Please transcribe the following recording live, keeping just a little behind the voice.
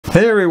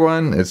Hey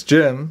everyone, it's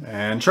Jim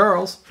and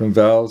Charles from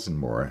Valves and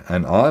More,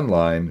 an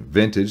online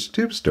vintage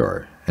tube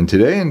store. And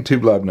today in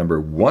Tube Lab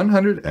number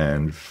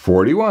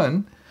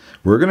 141,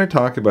 we're going to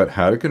talk about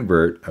how to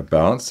convert a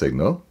balanced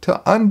signal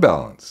to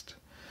unbalanced.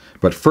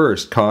 But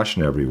first,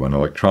 caution everyone,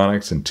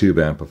 electronics and tube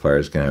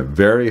amplifiers can have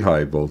very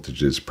high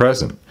voltages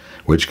present,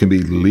 which can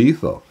be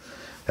lethal.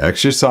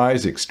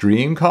 Exercise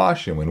extreme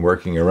caution when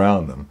working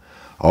around them.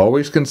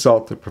 Always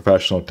consult a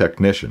professional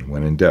technician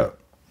when in doubt.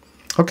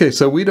 Okay,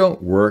 so we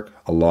don't work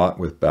a lot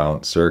with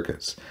balanced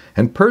circuits.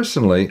 And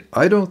personally,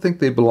 I don't think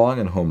they belong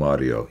in home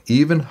audio,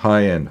 even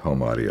high-end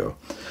home audio.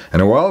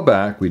 And a while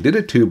back, we did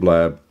a tube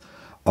lab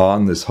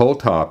on this whole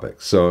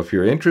topic. So if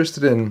you're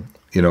interested in,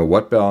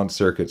 what balanced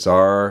circuits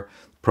are,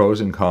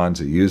 pros and cons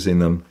of using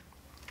them,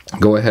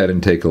 go ahead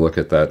and take a look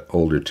at that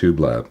older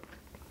tube lab.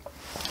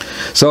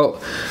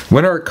 So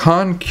when our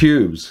Con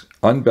Cube's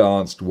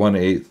unbalanced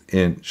 1/8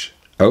 inch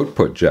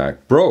output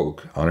jack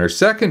broke on our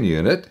second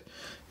unit,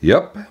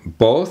 yep,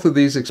 both of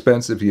these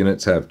expensive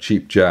units have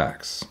cheap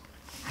jacks.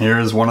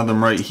 Here's one of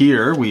them right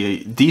here.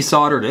 We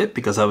desoldered it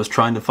because I was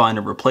trying to find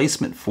a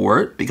replacement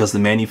for it because the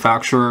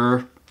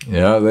manufacturer...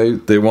 Yeah,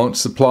 they won't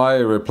supply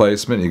a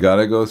replacement. You got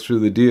to go through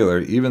the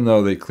dealer. Even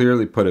though they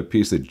clearly put a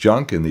piece of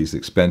junk in these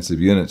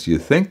expensive units, you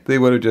think they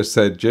would have just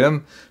said,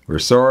 Jim, we're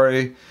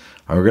sorry.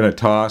 We're going to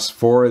toss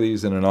 4 of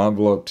these in an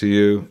envelope to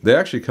you. They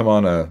actually come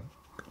on a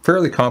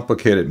fairly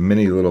complicated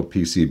mini little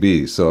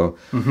PCB, so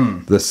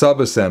the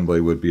sub-assembly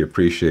would be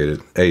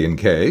appreciated, A and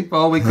K.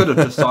 Well, we could have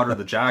just soldered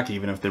the jack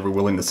even if they were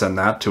willing to send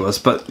that to us,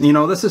 but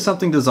this is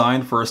something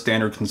designed for a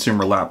standard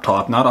consumer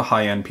laptop, not a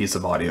high-end piece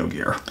of audio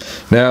gear.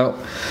 Now,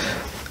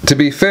 to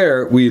be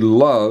fair, we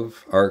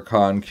love our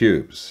Con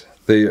Cubes.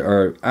 They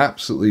are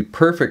absolutely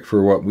perfect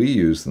for what we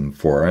use them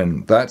for,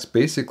 and that's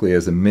basically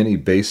as a mini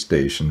base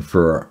station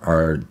for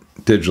our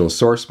digital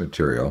source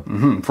material.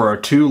 For our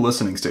 2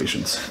 listening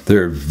stations.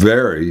 They're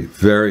very,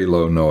 very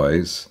low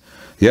noise.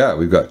 Yeah,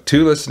 we've got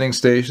 2 listening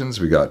stations,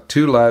 we got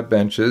 2 lab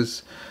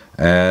benches,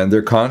 and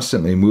they're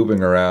constantly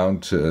moving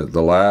around to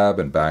the lab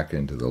and back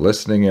into the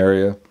listening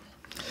area.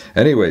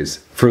 Anyways,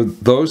 for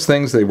those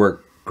things, they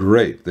work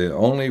great. The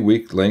only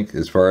weak link,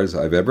 as far as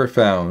I've ever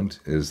found,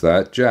 is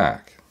that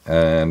jack.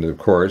 And of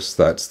course,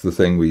 that's the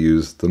thing we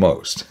use the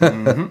most.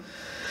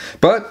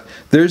 But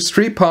there's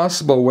 3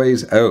 possible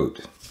ways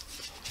out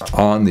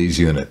on these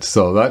units.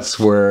 So that's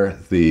where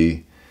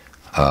the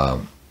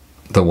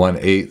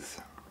 1/8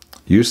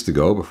 used to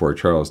go before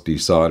Charles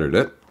desoldered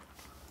it.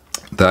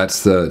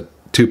 That's the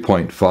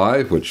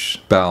 2.5,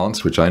 which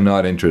balanced, which I'm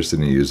not interested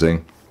in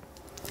using.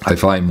 I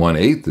find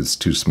 1/8 is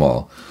too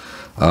small.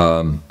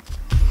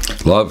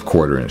 Love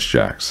 1/4 inch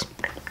jacks.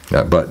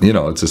 Yeah, but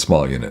it's a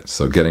small unit,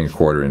 so getting a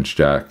 1/4 inch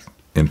jack,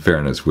 in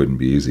fairness, wouldn't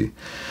be easy.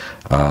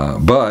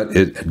 But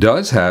it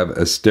does have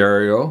a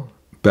stereo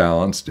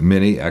balanced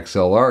mini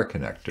XLR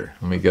connector.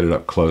 Let me get it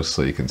up close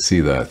so you can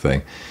see that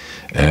thing.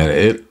 And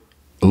it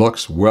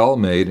looks well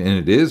made, and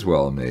it is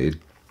well made,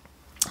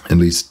 at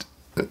least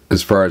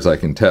as far as I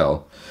can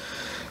tell.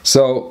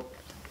 So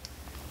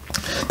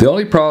the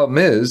only problem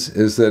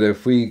is that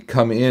if we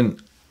come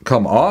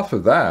off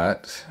of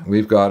that,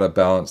 we've got a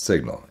balanced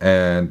signal,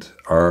 and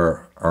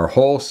our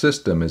whole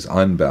system is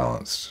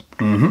unbalanced.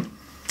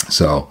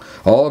 So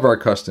all of our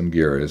custom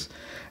gear is.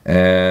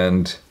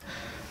 And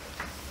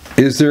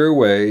is there a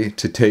way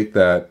to take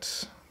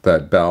that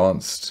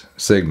balanced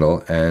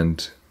signal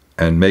and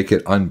make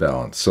it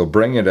unbalanced? So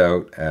bring it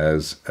out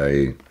as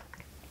an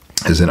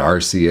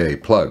RCA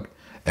plug.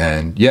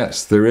 And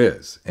yes, there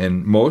is.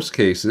 In most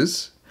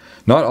cases,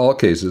 not all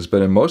cases,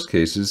 but in most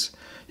cases,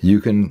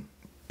 you can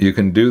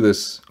do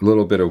this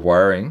little bit of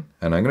wiring,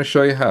 and I'm going to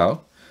show you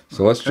how.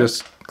 So let's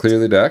just clear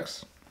the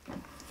decks.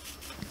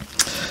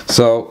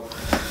 So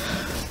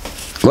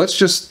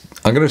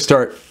I'm going to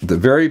start the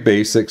very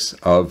basics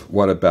of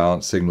what a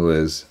balanced signal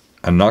is.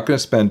 I'm not going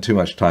to spend too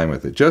much time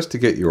with it, just to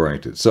get you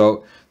oriented.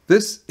 So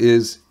this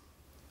is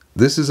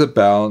a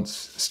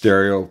balanced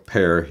stereo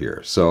pair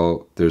here.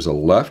 So there's a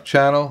left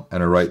channel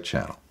and a right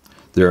channel.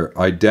 They're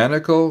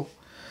identical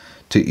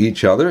to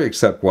each other,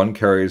 except one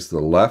carries the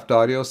left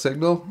audio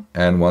signal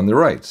and one the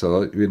right.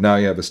 So now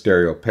you have a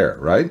stereo pair,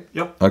 right?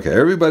 Yep. Okay,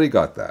 everybody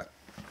got that.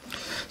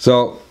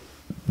 So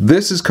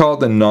this is called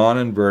the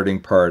non-inverting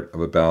part of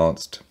a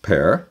balanced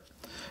pair.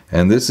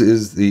 And this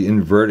is the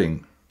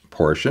inverting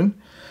portion.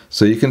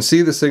 So you can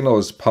see the signal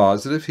is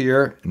positive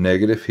here,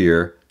 negative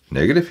here,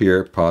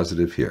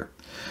 positive here.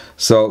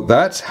 So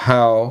that's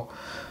how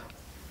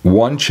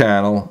one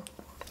channel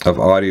of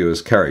audio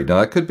is carried. Now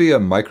that could be a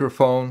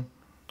microphone,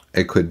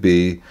 it could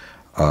be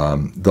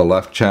the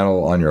left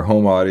channel on your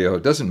home audio,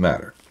 it doesn't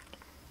matter.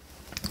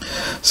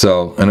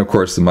 So, and of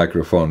course the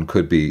microphone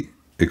could be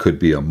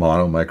a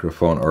mono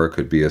microphone, or it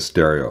could be a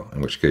stereo,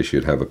 in which case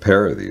you'd have a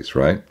pair of these,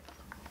 right?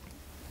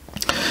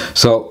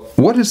 So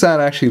what does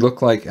that actually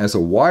look like as a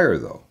wire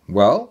though?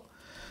 Well,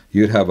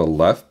 you'd have a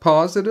left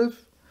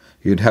positive,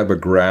 you'd have a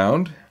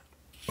ground,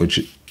 which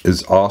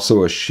is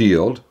also a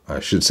shield. I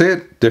should say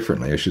it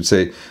differently. I should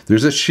say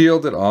there's a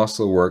shield that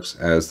also works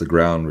as the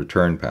ground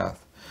return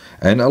path,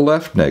 and a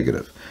left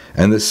negative.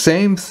 And the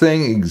same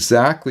thing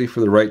exactly for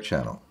the right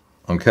channel.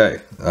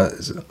 Okay,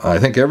 I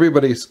think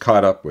everybody's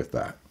caught up with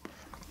that.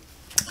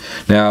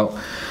 Now,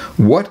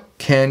 what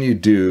can you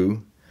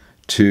do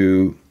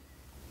to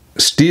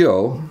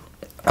steal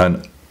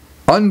an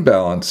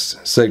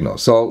unbalanced signal?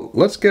 So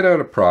let's get out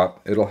a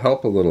prop. It'll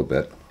help a little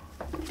bit.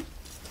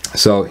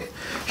 So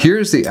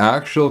here's the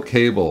actual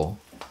cable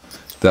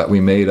that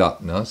we made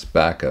up. Now let's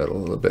back out a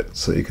little bit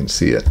so you can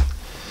see it.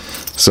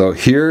 So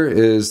here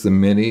is the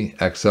mini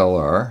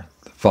XLR,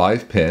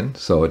 5-pin,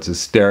 so it's a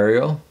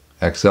stereo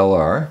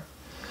XLR,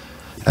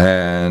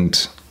 and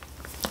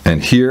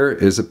here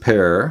is a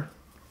pair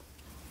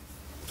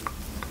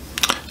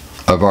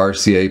of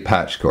RCA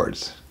patch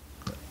cords.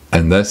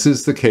 And this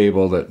is the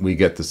cable that we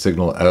get the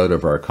signal out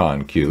of our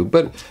con cube.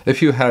 But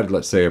if you had,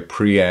 let's say, a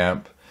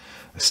preamp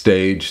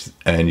stage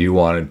and you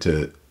wanted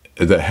to,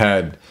 that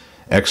had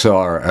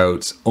XLR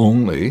outs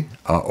only,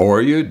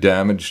 or you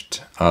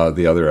damaged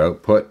the other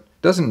output,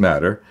 doesn't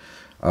matter.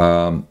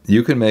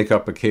 You can make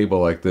up a cable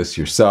like this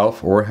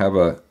yourself or have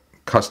a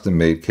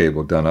custom-made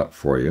cable done up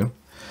for you.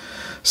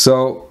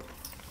 So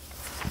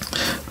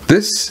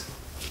this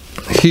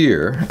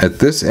here at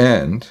this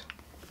end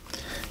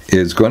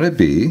is going to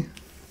be,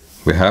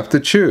 we have to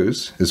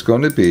choose, is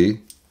going to be,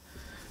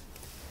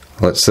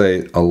 let's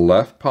say, a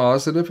left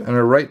positive and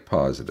a right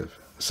positive.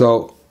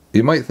 So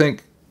you might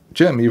think,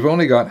 Jim, you've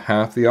only got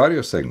half the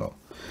audio signal.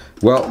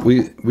 Well,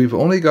 we've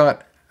only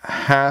got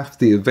half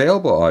the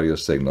available audio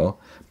signal,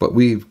 but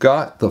we've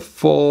got the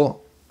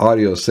full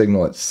audio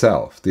signal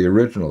itself, the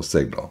original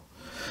signal.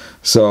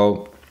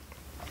 So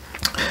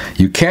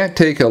you can't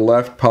take a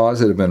left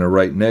positive and a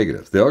right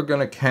negative. They're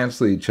going to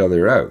cancel each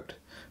other out.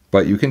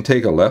 But you can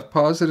take a left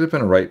positive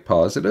and a right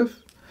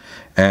positive,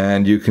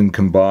 and you can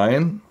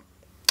combine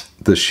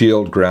the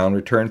shield ground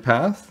return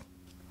path.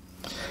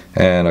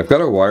 And I've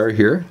got a wire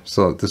here,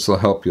 so this will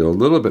help you a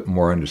little bit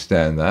more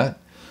understand that.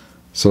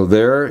 So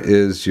there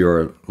is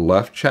your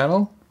left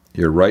channel,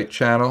 your right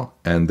channel,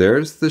 and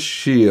there's the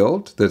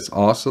shield that's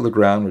also the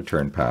ground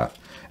return path.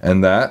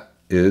 And that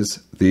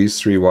is these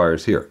 3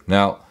 wires here.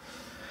 Now,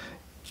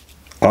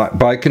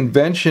 by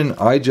convention,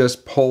 I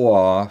just pull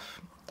off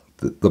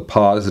the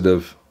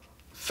positive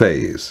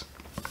phase.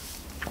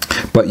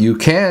 But you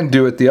can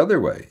do it the other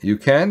way. You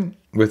can,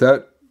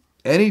 without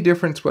any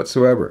difference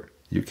whatsoever,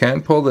 you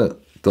can pull the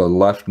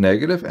left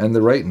negative and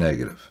the right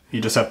negative.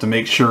 You just have to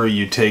make sure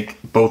you take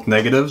both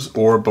negatives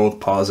or both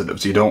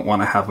positives. You don't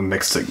want to have a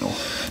mixed signal.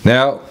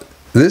 Now,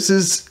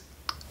 this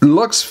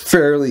looks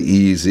fairly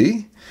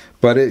easy,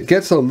 but it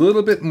gets a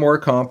little bit more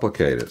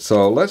complicated.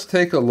 So let's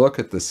take a look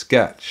at the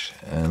sketch,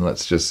 and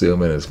let's just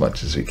zoom in as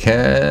much as we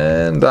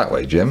can. That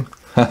way, Jim.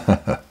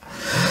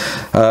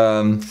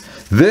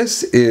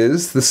 This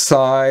is the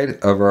side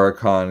of our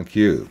con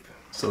cube.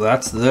 So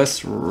that's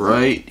this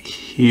right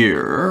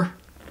here.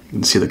 You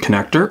can see the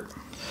connector.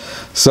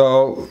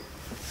 So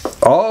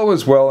all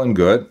was well and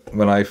good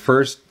when I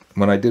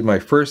did my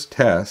first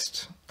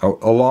test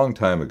a long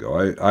time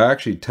ago. I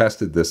actually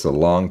tested this a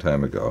long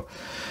time ago,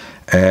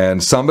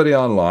 and somebody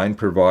online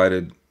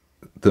provided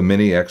the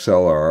mini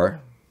XLR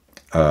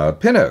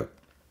pinout.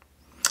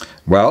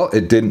 Well,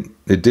 it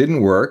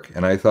didn't work,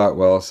 and I thought,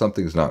 well,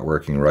 something's not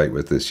working right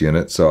with this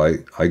unit, so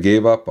I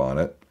gave up on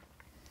it.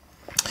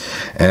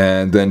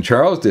 And then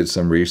Charles did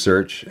some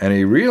research, and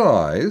he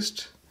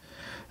realized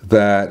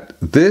that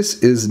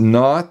this is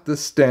not the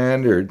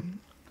standard,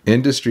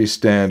 industry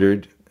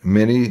standard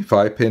mini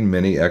 5-pin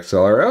mini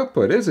XLR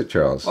output, is it,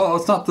 Charles? Well,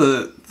 it's not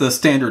the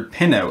standard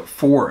pinout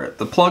for it.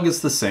 The plug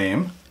is the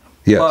same.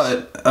 Yes.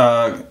 But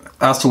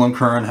Astle and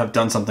Kern have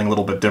done something a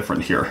little bit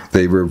different here.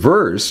 They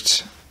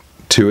reversed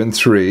 2 and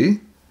 3,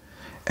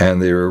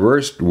 and they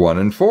reversed 1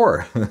 and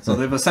 4. So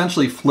they've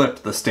essentially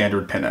flipped the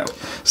standard pinout.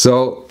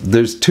 So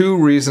there's 2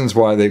 reasons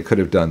why they could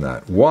have done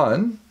that.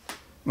 One,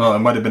 well, it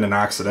might have been an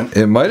accident.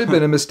 It might have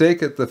been a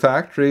mistake at the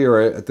factory or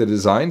at the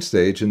design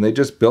stage, and they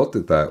just built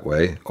it that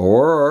way.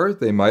 Or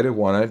they might have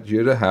wanted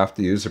you to have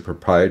to use a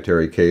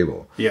proprietary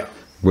cable. Yeah.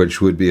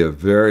 Which would be a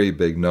very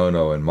big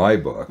no-no in my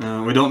book.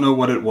 We don't know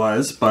what it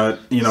was, but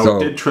it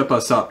did trip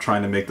us up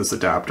trying to make this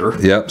adapter.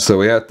 Yep, so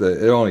we had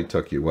to, it only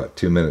took you, what,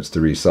 2 minutes to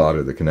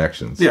resolder the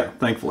connections. Yeah,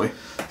 thankfully.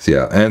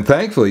 Yeah, and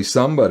thankfully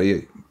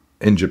somebody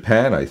in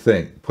Japan, I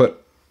think, it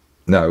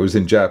was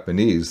in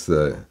Japanese,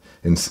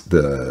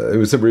 it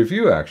was a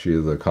review actually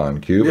of the con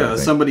cube. Yeah,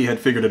 somebody had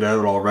figured it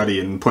out already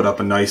and put up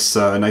a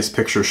nice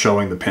picture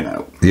showing the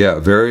pinout. Yeah,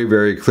 very,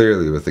 very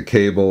clearly with the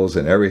cables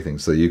and everything,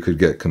 so you could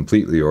get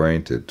completely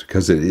oriented,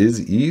 because it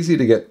is easy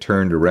to get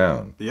turned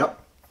around. Yep.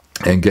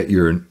 And get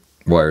your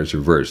wires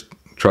reversed.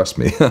 Trust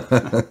me.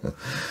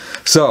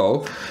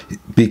 So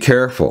be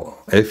careful.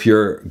 If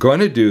you're going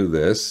to do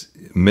this,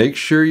 make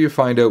sure you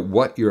find out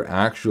what your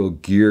actual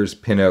gear's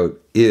pinout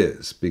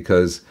is,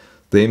 because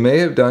they may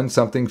have done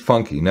something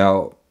funky.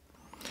 Now,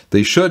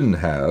 they shouldn't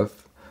have,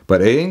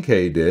 but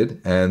A&K did,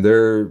 and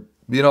they're,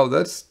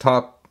 that's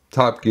top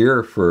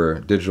gear for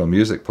digital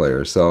music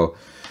players. So,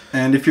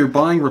 and if you're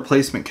buying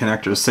replacement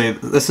connectors, say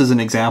this is an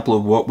example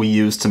of what we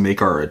use to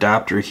make our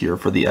adapter here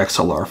for the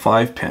XLR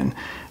 5-pin.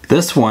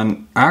 This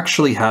one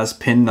actually has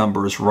pin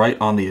numbers right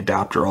on the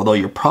adapter, although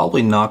you're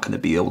probably not going to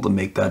be able to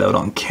make that out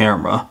on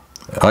camera.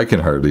 I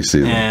can hardly see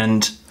them.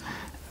 And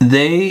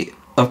they,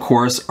 of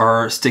course,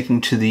 are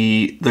sticking to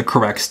the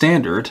correct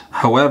standard.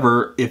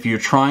 However, if you're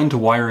trying to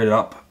wire it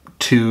up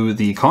to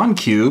the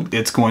Concube,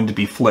 it's going to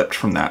be flipped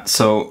from that.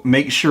 So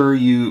make sure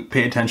you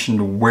pay attention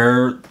to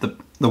where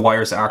the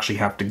wires actually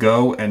have to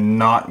go and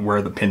not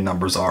where the pin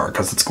numbers are,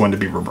 because it's going to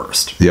be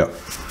reversed. Yep.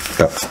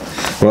 Yep.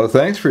 Well,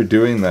 thanks for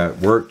doing that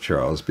work,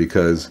 Charles,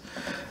 because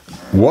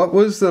what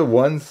was the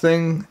one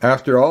thing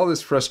after all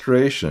this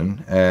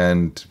frustration,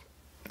 and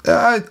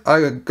I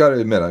got to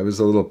admit, I was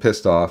a little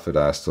pissed off at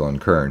Astle and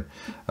Kern.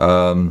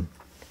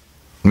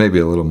 Maybe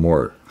a little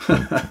more,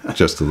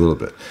 just a little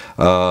bit.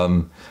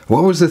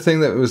 What was the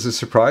thing that was a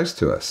surprise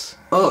to us?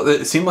 Oh,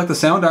 it seemed like the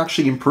sound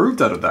actually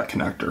improved out of that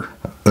connector.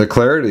 The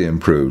clarity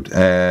improved,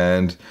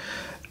 and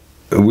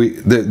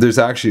there's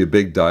actually a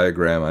big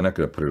diagram. I'm not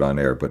going to put it on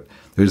air, but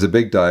there's a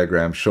big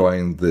diagram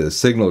showing the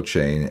signal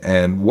chain,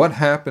 and what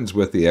happens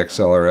with the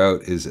XLR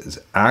out is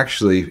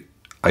actually,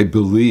 I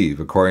believe,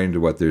 according to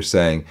what they're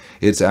saying,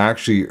 it's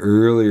actually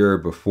earlier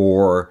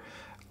before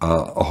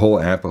a whole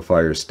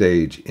amplifier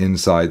stage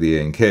inside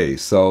the NK.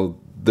 So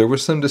there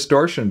was some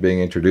distortion being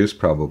introduced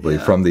probably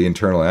from the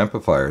internal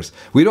amplifiers.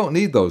 We don't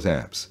need those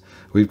amps.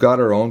 We've got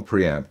our own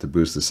preamp to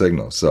boost the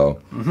signal. So,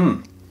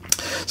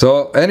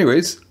 so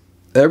anyways,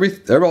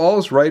 all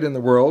is right in the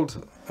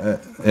world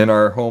in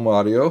our home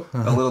audio.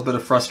 A little bit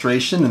of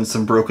frustration and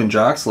some broken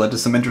jacks led to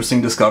some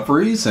interesting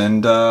discoveries,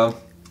 and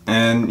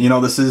you know,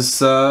 this is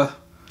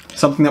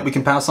something that we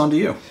can pass on to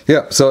you.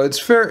 Yeah, so it's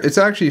fair. It's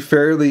actually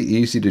fairly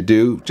easy to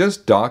do.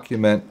 Just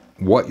document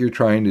what you're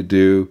trying to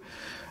do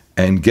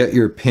and get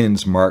your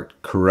pins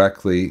marked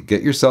correctly.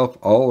 Get yourself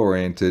all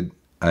oriented.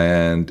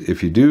 And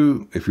if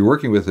you're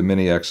working with a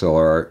mini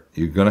XLR,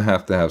 you're going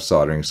to have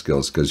soldering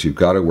skills, because you've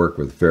got to work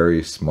with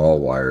very small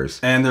wires.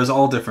 And there's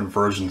all different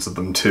versions of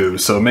them too.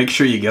 So make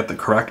sure you get the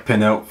correct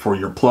pin out for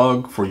your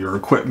plug, for your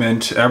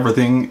equipment,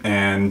 everything,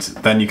 and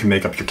then you can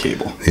make up your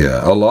cable.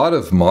 Yeah, a lot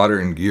of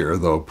modern gear,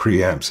 though,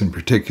 preamps in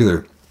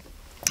particular,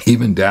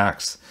 even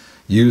DACs,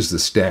 use the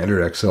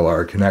standard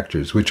XLR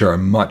connectors, which are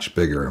much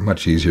bigger,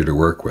 much easier to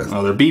work with.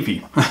 Oh, they're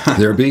beefy.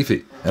 They're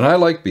beefy, and I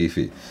like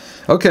beefy.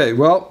 Okay,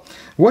 well,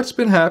 what's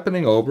been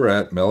happening over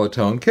at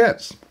Melotone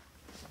Kits?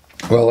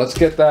 Well, let's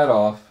get that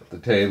off the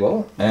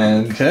table,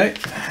 and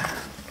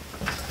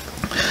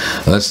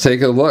let's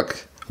take a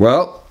look.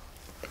 Well,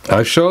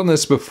 I've shown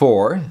this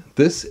before.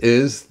 This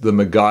is the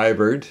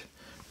MacGyvered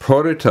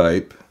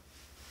prototype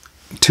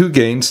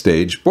 2-gain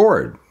stage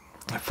board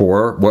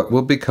for what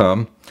will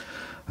become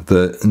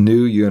the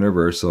new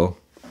universal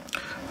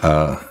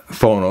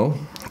phono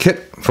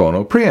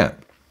preamp.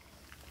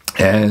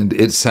 And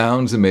it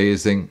sounds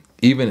amazing,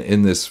 even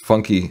in this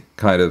funky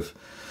kind of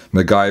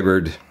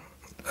MacGyvered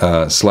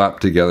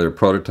slapped together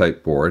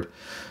prototype board.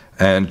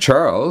 And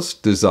Charles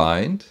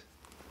designed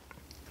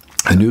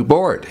a new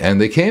board,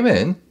 and they came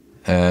in,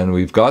 and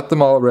we've got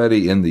them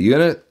already in the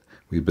unit.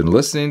 We've been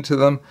listening to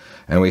them,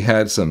 and we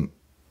had some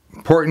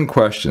important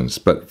questions.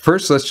 But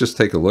first, let's just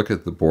take a look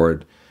at the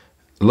board.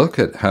 Look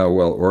at how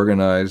well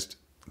organized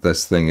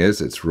this thing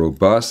is. It's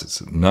robust.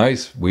 It's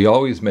nice. We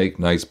always make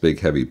nice,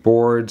 big, heavy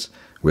boards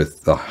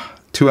with the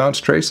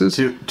 2-ounce traces.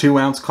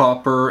 2-ounce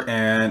copper,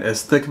 and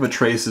as thick of a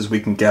trace as we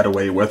can get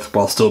away with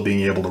while still being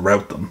able to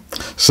route them.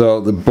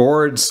 So the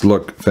boards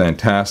look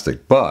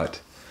fantastic, but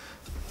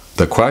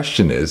the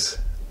question is,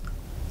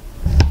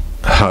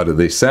 how do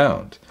they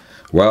sound?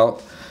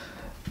 Well,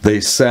 they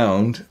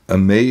sound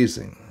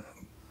amazing.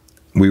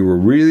 We were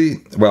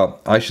really,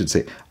 well, I should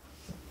say,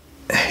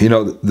 you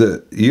know,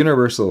 the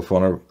Universal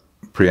Phono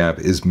preamp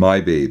is my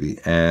baby,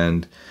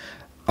 and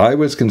I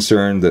was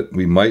concerned that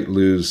we might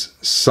lose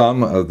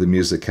some of the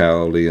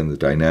musicality and the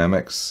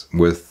dynamics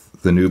with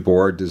the new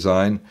board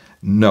design.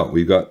 No,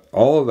 we got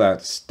all of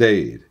that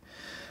stayed.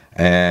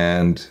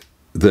 And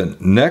the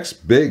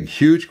next big,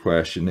 huge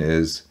question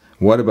is,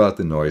 what about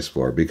the noise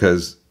floor?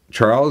 Because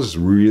Charles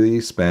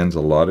really spends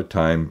a lot of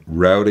time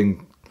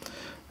routing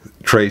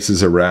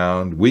traces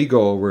around. We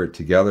go over it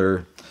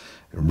together,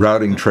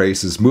 routing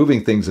traces,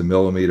 moving things a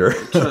millimeter.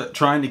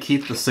 Trying to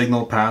keep the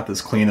signal path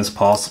as clean as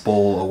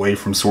possible, away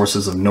from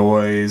sources of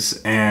noise,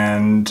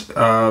 and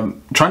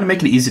trying to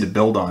make it easy to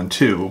build on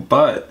too.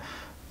 But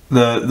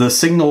the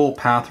signal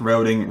path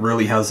routing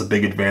really has a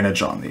big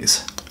advantage on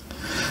these.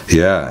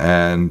 Yeah,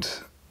 and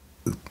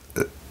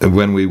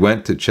when we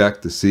went to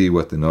check to see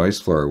what the noise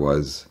floor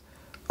was,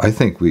 I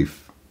think we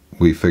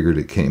figured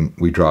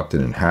we dropped it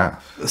in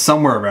half.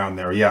 Somewhere around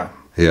there, yeah.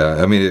 Yeah,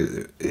 I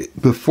mean,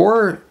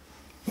 before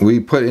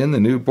we put in the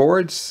new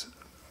boards,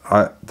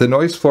 the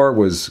noise floor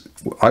was,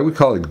 I would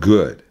call it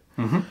good.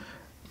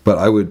 But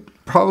I would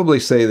probably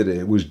say that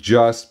it was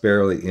just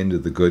barely into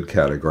the good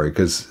category,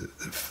 because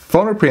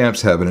phono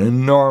preamps have an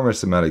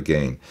enormous amount of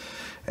gain.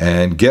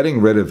 And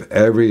getting rid of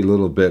every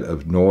little bit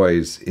of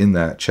noise in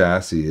that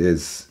chassis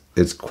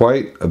it's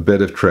quite a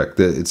bit of trick.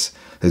 It's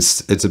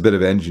a bit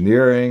of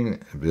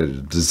engineering, a bit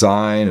of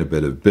design, a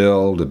bit of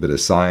build, a bit of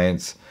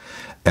science.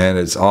 And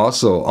it's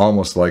also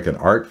almost like an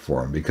art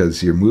form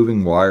because you're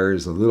moving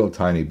wires a little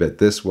tiny bit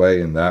this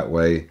way and that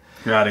way.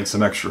 You're adding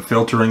some extra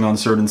filtering on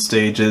certain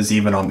stages,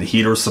 even on the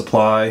heater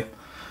supply.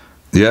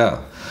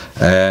 Yeah,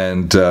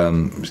 and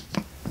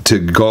to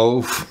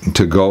go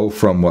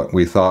from what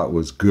we thought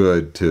was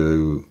good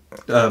to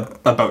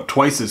about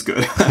twice as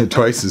good.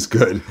 twice as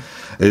good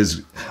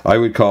is, I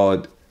would call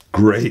it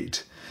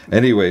great.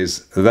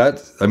 Anyways,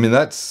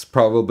 that's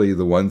probably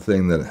the one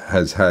thing that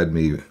has had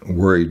me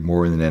worried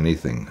more than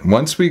anything.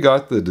 Once we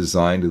got the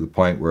design to the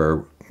point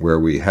where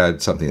we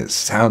had something that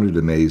sounded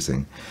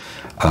amazing,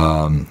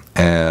 and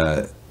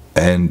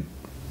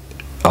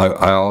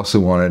I also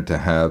wanted to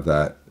have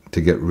that,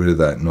 to get rid of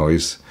that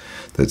noise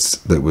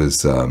that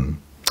was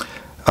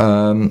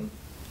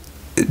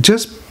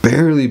just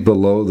barely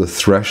below the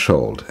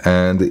threshold.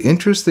 And the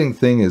interesting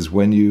thing is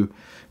when you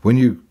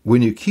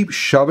keep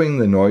shoving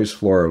the noise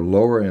floor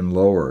lower and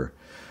lower,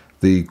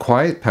 the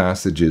quiet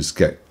passages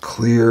get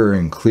clearer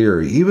and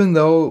clearer, even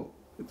though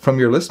from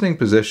your listening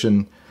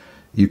position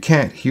you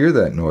can't hear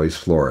that noise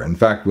floor. In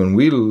fact, when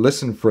we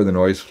listen for the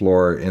noise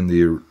floor in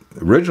the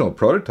original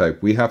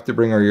prototype, we have to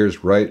bring our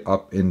ears right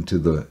up into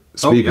the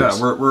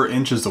speakers. Oh yeah, we're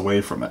inches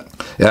away from it.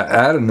 Yeah,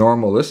 at a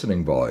normal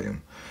listening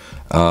volume.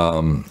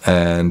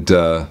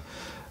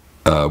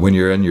 When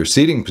you're in your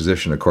seating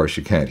position, of course,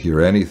 you can't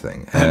hear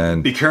anything.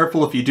 And be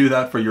careful if you do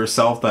that for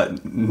yourself,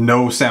 that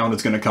no sound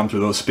is going to come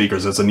through those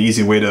speakers. It's an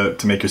easy way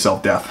to make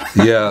yourself deaf.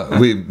 Yeah,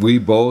 we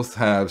both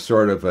have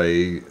sort of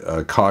a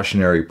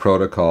cautionary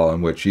protocol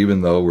in which,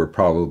 even though we're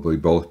probably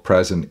both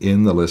present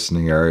in the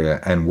listening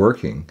area and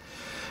working,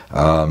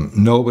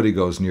 nobody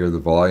goes near the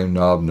volume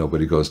knob,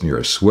 nobody goes near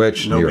a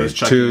switch, Nobody's near a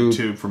checking tube. the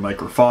tube for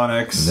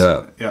microphonics.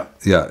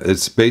 Yeah,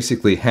 it's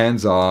basically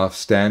hands off,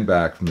 stand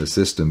back from the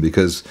system,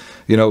 because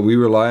we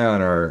rely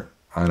on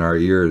our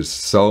ears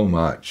so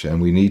much,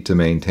 and we need to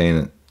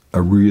maintain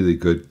a really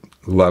good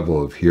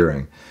level of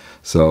hearing.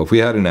 So if we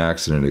had an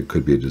accident, it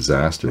could be a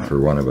disaster for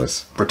one of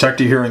us. Protect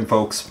your hearing,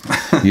 folks.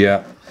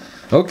 Yeah.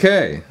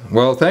 Okay,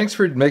 well, thanks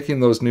for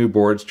making those new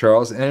boards,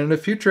 Charles. And in a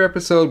future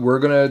episode, we're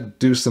going to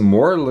do some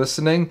more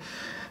listening.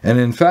 And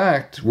in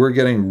fact, we're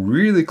getting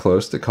really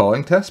close to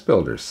calling test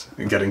builders.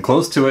 You're getting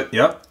close to it,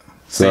 yep.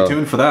 Stay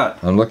tuned for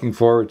that. I'm looking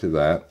forward to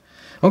that.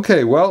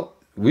 Okay, well,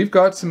 we've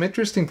got some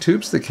interesting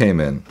tubes that came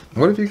in.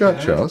 What have you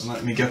got, Charles?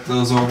 Let me get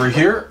those over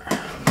here.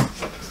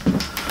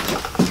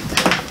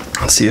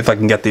 Let's see if I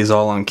can get these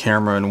all on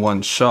camera in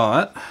one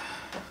shot.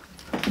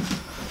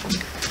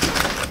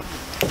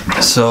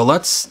 So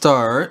let's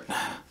start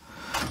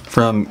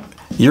from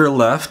your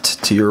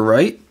left to your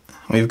right.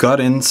 We've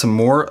got in some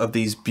more of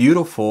these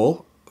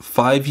beautiful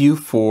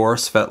 5U4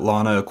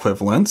 Svetlana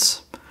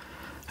equivalents.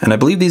 And I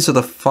believe these are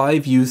the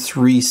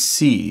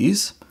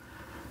 5U3Cs.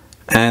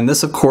 And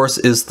this, of course,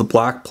 is the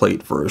black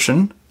plate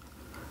version.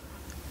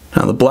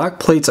 Now, the black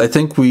plates, I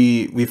think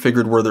we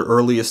figured were the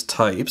earliest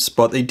types,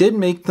 but they did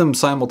make them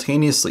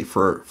simultaneously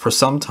for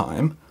some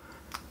time.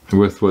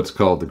 With what's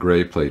called the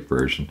gray plate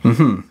version,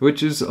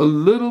 which is a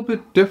little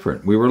bit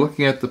different. We were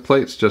looking at the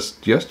plates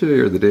just yesterday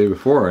or the day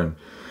before, and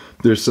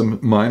there's some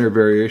minor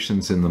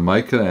variations in the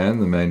mica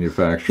and the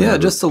manufacturing. Yeah,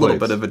 just a little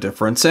bit of a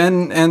difference.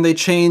 And they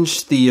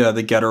changed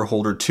the getter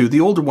holder too.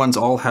 The older ones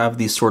all have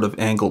these sort of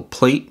angled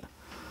plate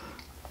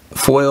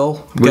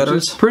foil getters.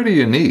 Which is pretty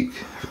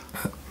unique,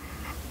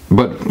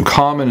 but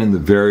common in the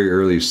very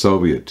early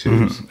Soviet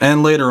tubes.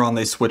 And later on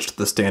they switched to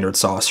the standard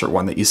saucer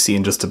one that you see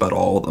in just about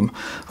all of them.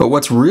 But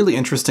what's really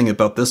interesting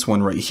about this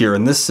one right here,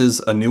 and this is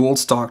a new old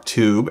stock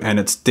tube, and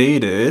it's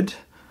dated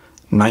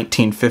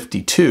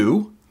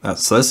 1952.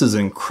 So this is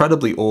an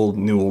incredibly old,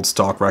 new old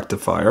stock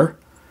rectifier.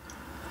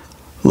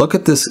 Look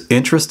at this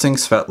interesting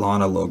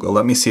Svetlana logo.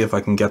 Let me see if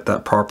I can get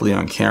that properly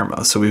on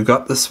camera. So we've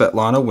got the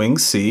Svetlana Wing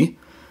C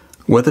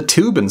with a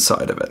tube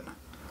inside of it.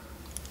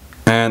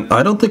 And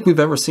I don't think we've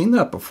ever seen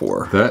that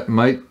before. That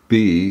might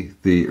be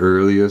the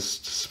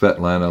earliest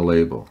Svetlana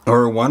label.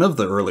 Or one of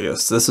the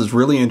earliest. This is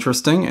really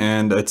interesting,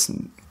 and it's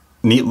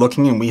neat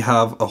looking, and we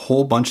have a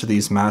whole bunch of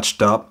these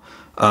matched up.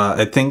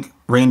 I think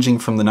ranging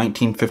from the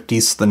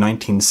 1950s to the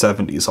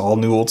 1970s, all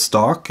new old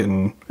stock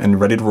and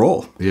ready to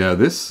roll. Yeah,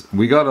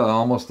 we got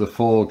almost a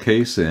full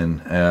case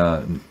in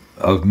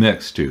of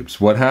mixed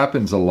tubes. What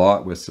happens a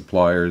lot with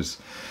suppliers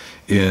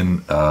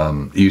in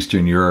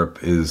Eastern Europe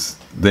is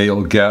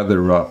they'll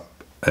gather up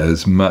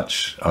as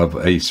much of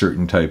a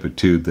certain type of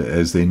tube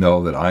as they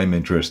know that I'm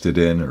interested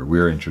in or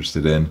we're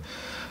interested in,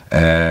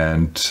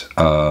 and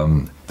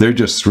they're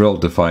just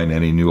thrilled to find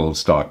any new old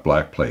stock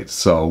black plates.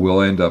 So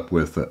we'll end up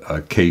with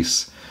a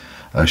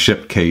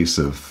shipped case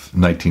of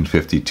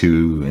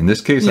 1952. In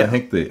this case, yeah. I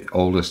think the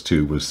oldest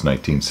tube was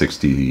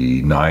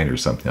 1969 or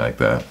something like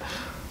that.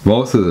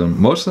 Most of them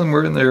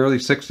were in the early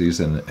 60s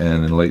and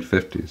in the late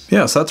 50s.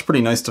 Yeah, so that's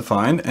pretty nice to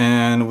find.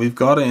 And we've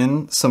got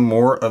in some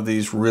more of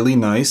these really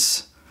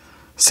nice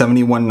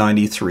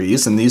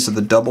 7193s, and these are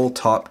the double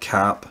top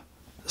cap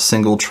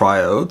single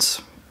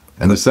triodes.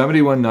 And the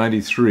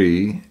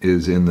 7193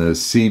 is in the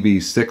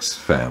CB6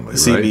 family, right?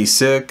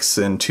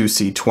 CB6 and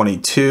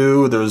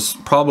 2C22. There's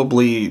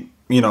probably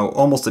you know,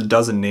 almost a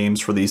dozen names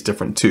for these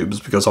different tubes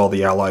because all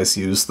the allies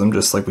use them,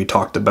 just like we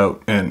talked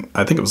about, and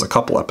I think it was a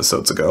couple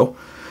episodes ago.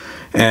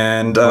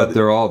 And but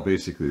they're all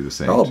basically the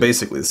same. They're all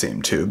basically the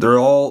same tube. They're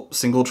all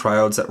single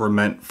triodes that were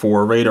meant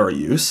for radar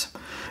use.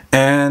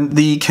 And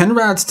the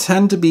Kenrads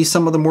tend to be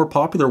some of the more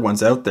popular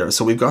ones out there.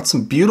 So we've got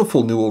some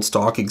beautiful new old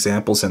stock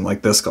examples in,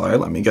 like this guy.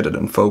 Let me get it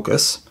in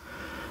focus.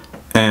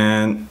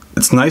 And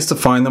it's nice to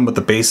find them with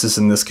the bases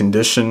in this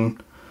condition.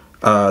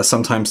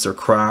 Sometimes they're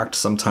cracked,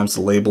 sometimes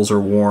the labels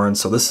are worn.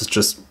 So this is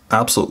just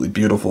absolutely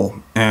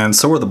beautiful. And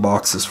so are the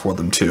boxes for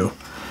them too.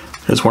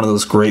 Here's one of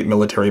those great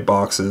military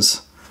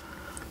boxes.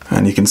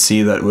 And you can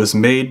see that it was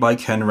made by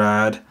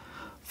Kenrad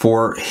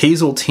for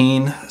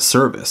Hazeltine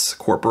Service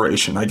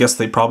Corporation. I guess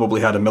they probably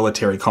had a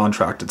military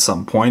contract at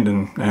some point,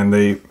 and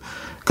they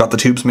got the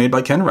tubes made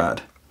by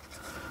Kenrad.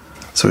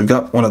 So we've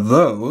got one of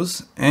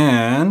those,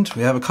 and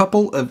we have a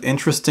couple of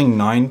interesting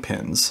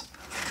 9-pins.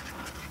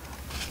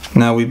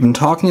 Now we've been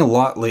talking a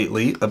lot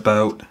lately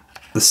about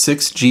the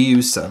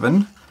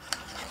 6GU7,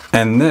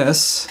 and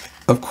this,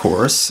 of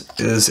course,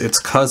 is its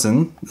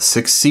cousin, the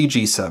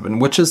 6CG7,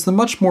 which is the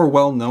much more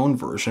well-known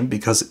version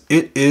because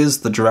it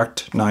is the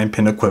direct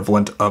 9-pin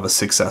equivalent of a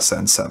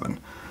 6SN7.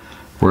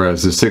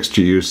 Whereas the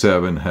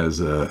 6GU7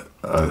 has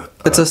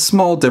it's a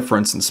small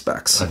difference in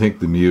specs. I think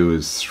the mu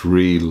is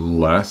 3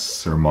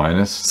 less or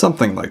minus.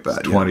 Something like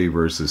that, 20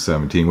 versus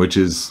 17, which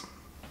is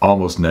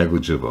almost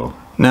negligible.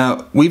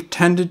 Now, we've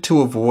tended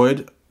to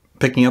avoid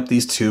picking up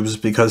these tubes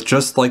because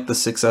just like the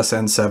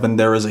 6SN7,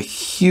 there is a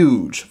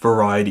huge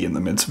variety in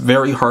them. It's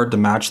very hard to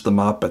match them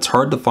up. It's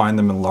hard to find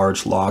them in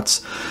large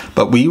lots.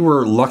 But we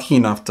were lucky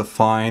enough to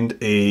find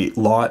a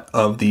lot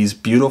of these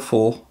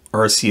beautiful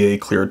RCA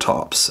clear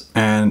tops.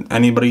 And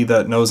anybody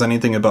that knows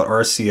anything about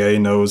RCA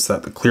knows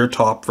that the clear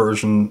top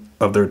version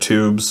of their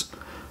tubes,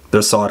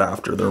 they're sought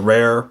after. They're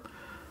rare.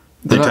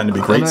 They tend to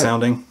be great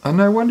sounding.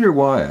 And I wonder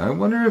why. I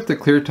wonder if the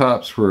clear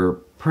tops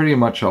were pretty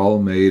much all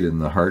made in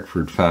the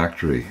Hartford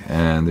factory,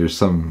 and there's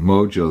some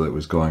mojo that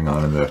was going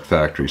on in that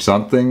factory.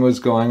 Something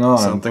was going on.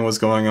 Something was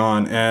going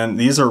on, and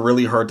these are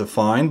really hard to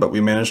find, but we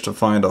managed to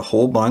find a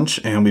whole bunch,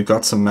 and we've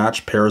got some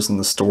matched pairs in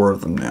the store of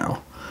them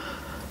now.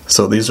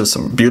 So these are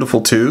some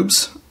beautiful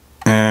tubes,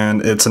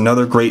 and it's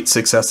another great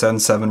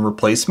 6SN7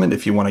 replacement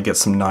if you want to get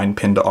some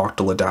 9-pin to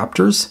octal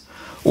adapters,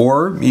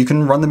 or you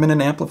can run them in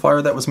an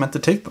amplifier that was meant to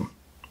take them.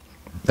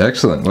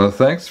 Excellent. Well,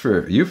 thanks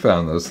for, you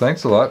found those.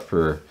 Thanks a lot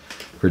for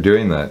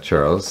doing that,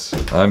 Charles.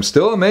 I'm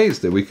still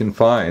amazed that we can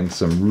find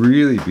some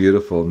really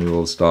beautiful new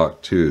old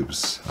stock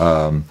tubes.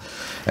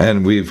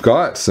 And we've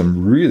got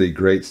some really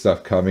great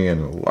stuff coming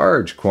in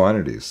large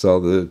quantities.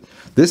 So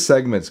this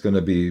segment's going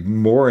to be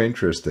more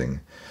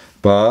interesting.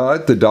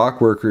 But the dock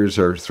workers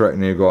are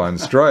threatening to go on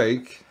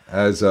strike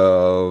as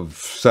of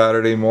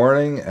Saturday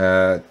morning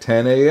at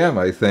 10 a.m.,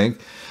 I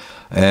think.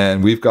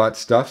 And we've got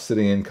stuff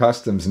sitting in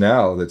customs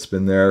now that's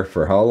been there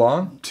for how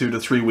long? 2 to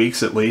 3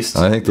 weeks at least.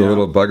 I think the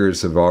little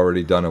buggers have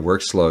already done a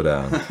work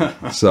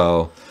slowdown.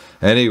 So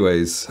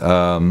anyways,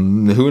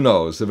 who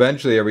knows?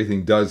 Eventually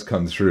everything does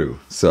come through.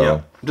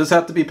 So just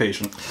have to be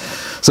patient.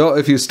 So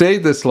if you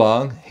stayed this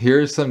long,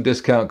 here's some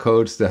discount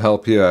codes to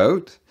help you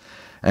out.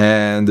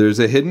 And there's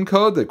a hidden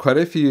code that quite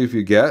a few of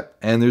you get.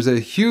 And there's a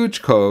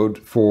huge code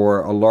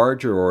for a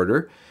larger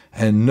order.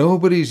 And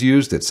nobody's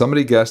used it.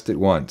 Somebody guessed it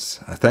once.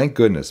 Thank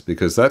goodness,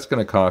 because that's going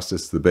to cost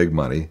us the big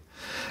money.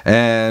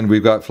 And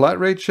we've got flat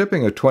rate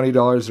shipping of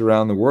 $20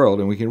 around the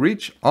world, and we can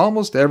reach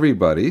almost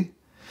everybody.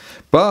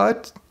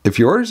 But if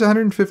your order is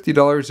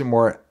 $150 or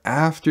more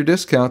after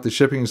discount, the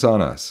shipping's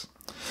on us.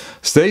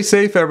 Stay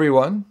safe,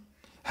 everyone.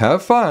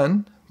 Have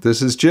fun.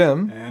 This is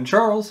Jim. And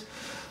Charles.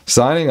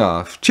 Signing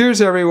off.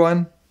 Cheers,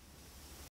 everyone.